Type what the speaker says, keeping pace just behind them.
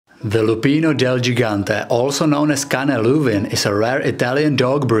The Lupino del Gigante, also known as Cane Luvin, is a rare Italian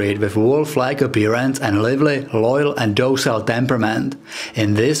dog breed with wolf-like appearance and lively, loyal and docile temperament.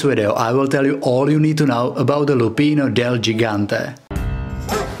 In this video I will tell you all you need to know about the Lupino del Gigante.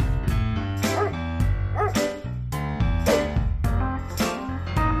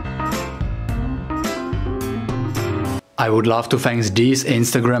 I would love to thank these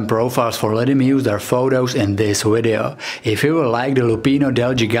Instagram profiles for letting me use their photos in this video. If you will like the Lupino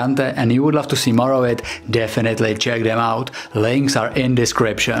del Gigante and you would love to see more of it, definitely check them out. Links are in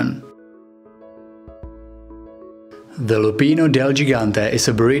description. The Lupino del Gigante is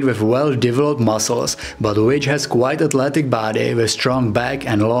a breed with well-developed muscles, but which has quite athletic body with strong back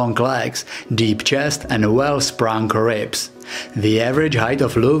and long legs, deep chest and well-sprung ribs. The average height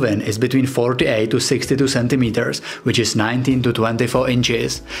of Luvin is between 48 to 62 centimeters, which is 19 to 24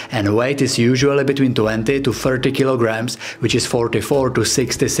 inches, and weight is usually between 20 to 30 kilograms, which is 44 to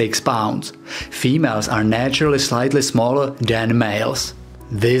 66 pounds. Females are naturally slightly smaller than males.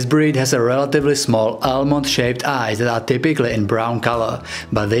 This breed has a relatively small almond-shaped eyes that are typically in brown color,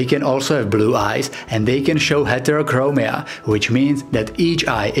 but they can also have blue eyes and they can show heterochromia, which means that each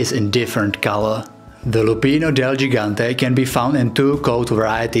eye is in different color. The Lupino del Gigante can be found in two coat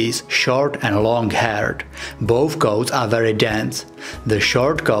varieties, short and long-haired. Both coats are very dense. The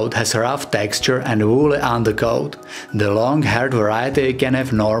short coat has rough texture and woolly undercoat. The long-haired variety can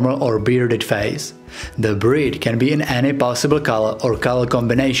have normal or bearded face. The breed can be in any possible color or color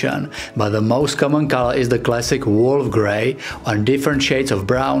combination, but the most common color is the classic wolf grey, on different shades of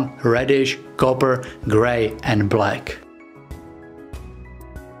brown, reddish, copper, grey and black.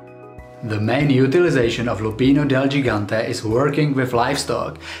 The main utilization of Lupino del Gigante is working with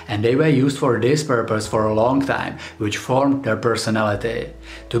livestock, and they were used for this purpose for a long time, which formed their personality.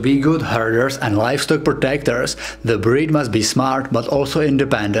 To be good herders and livestock protectors, the breed must be smart but also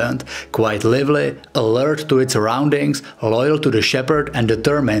independent, quite lively, alert to its surroundings, loyal to the shepherd and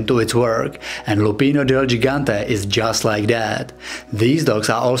determined to its work, and Lupino del Gigante is just like that. These dogs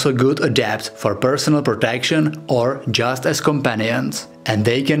are also good adapts for personal protection or just as companions. And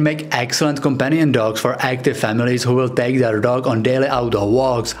they can make excellent companion dogs for active families who will take their dog on daily outdoor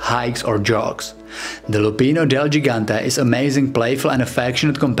walks, hikes or jogs. The Lupino del Gigante is an amazing, playful and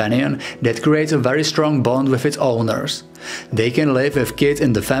affectionate companion that creates a very strong bond with its owners. They can live with kids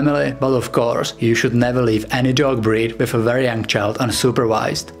in the family, but of course you should never leave any dog breed with a very young child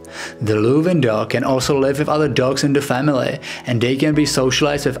unsupervised. The Luvin dog can also live with other dogs in the family, and they can be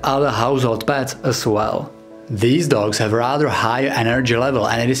socialized with other household pets as well. These dogs have rather high energy level,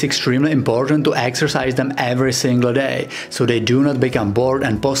 and it is extremely important to exercise them every single day, so they do not become bored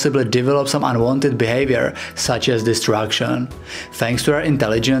and possibly develop some unwanted behavior, such as destruction. Thanks to their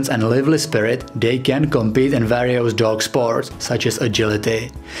intelligence and lively spirit, they can compete in various dog sports, such as agility.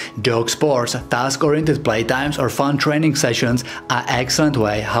 Dog sports, task-oriented playtimes or fun training sessions are an excellent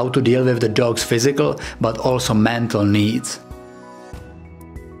way how to deal with the dog's physical but also mental needs.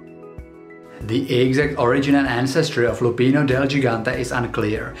 The exact origin and ancestry of Lupino del Gigante is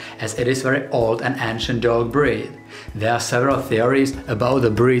unclear, as it is a very old and ancient dog breed. There are several theories about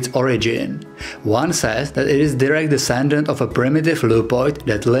the breed's origin. One says that it is direct descendant of a primitive lupoid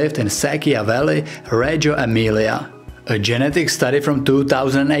that lived in Secchia Valley, Reggio Emilia. A genetic study from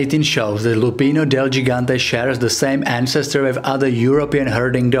 2018 shows that Lupino del Gigante shares the same ancestry with other European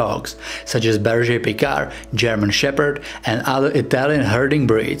herding dogs, such as Berger Picard, German Shepherd, and other Italian herding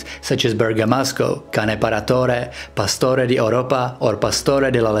breeds, such as Bergamasco, Cane Paratore, Pastore di Europa, or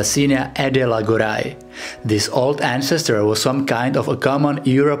Pastore della Lessinia e della Gurai. This old ancestor was some kind of a common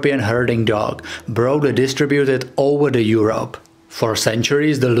European herding dog, broadly distributed over the Europe. For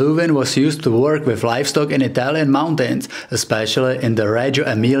centuries, the Luvin was used to work with livestock in Italian mountains, especially in the Reggio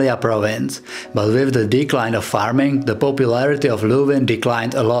Emilia province. But with the decline of farming, the popularity of Luvin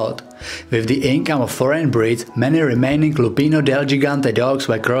declined a lot. With the income of foreign breeds, many remaining Lupino del Gigante dogs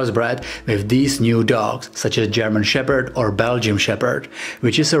were crossbred with these new dogs, such as German Shepherd or Belgian Shepherd,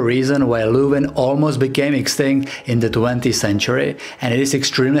 which is a reason why Luvin almost became extinct in the 20th century, and it is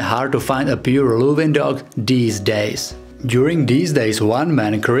extremely hard to find a pure Luvin dog these days. During these days, one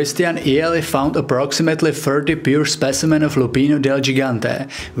man, Christian Ieli, found approximately 30 pure specimens of Lupino del Gigante,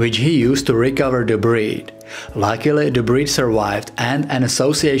 which he used to recover the breed. Luckily, the breed survived, and an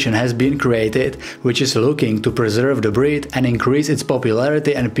association has been created which is looking to preserve the breed and increase its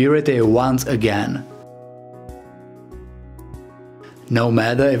popularity and purity once again. No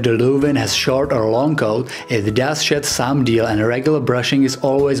matter if the Luvin has short or long coat, it does shed some deal, and regular brushing is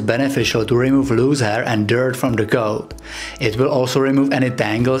always beneficial to remove loose hair and dirt from the coat. It will also remove any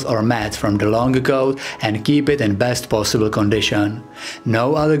tangles or mats from the longer coat and keep it in best possible condition.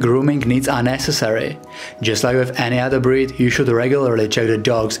 No other grooming needs are necessary. Just like with any other breed, you should regularly check the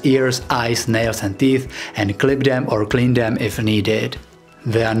dog's ears, eyes, nails and teeth and clip them or clean them if needed.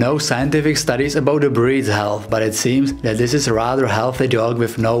 There are no scientific studies about the breed's health, but it seems that this is a rather healthy dog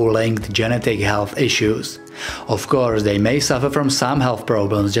with no linked genetic health issues. Of course, they may suffer from some health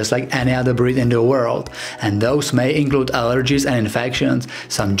problems just like any other breed in the world, and those may include allergies and infections,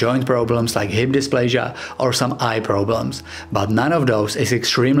 some joint problems like hip dysplasia or some eye problems, but none of those is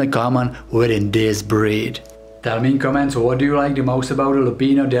extremely common within this breed. Tell me in comments what do you like the most about the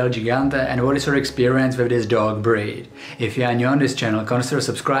Lupino del Gigante and what is your experience with this dog breed. If you are new on this channel, consider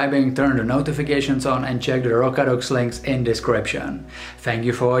subscribing, turn the notifications on and check the Rocadog's links in description. Thank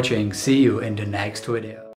you for watching, see you in the next video.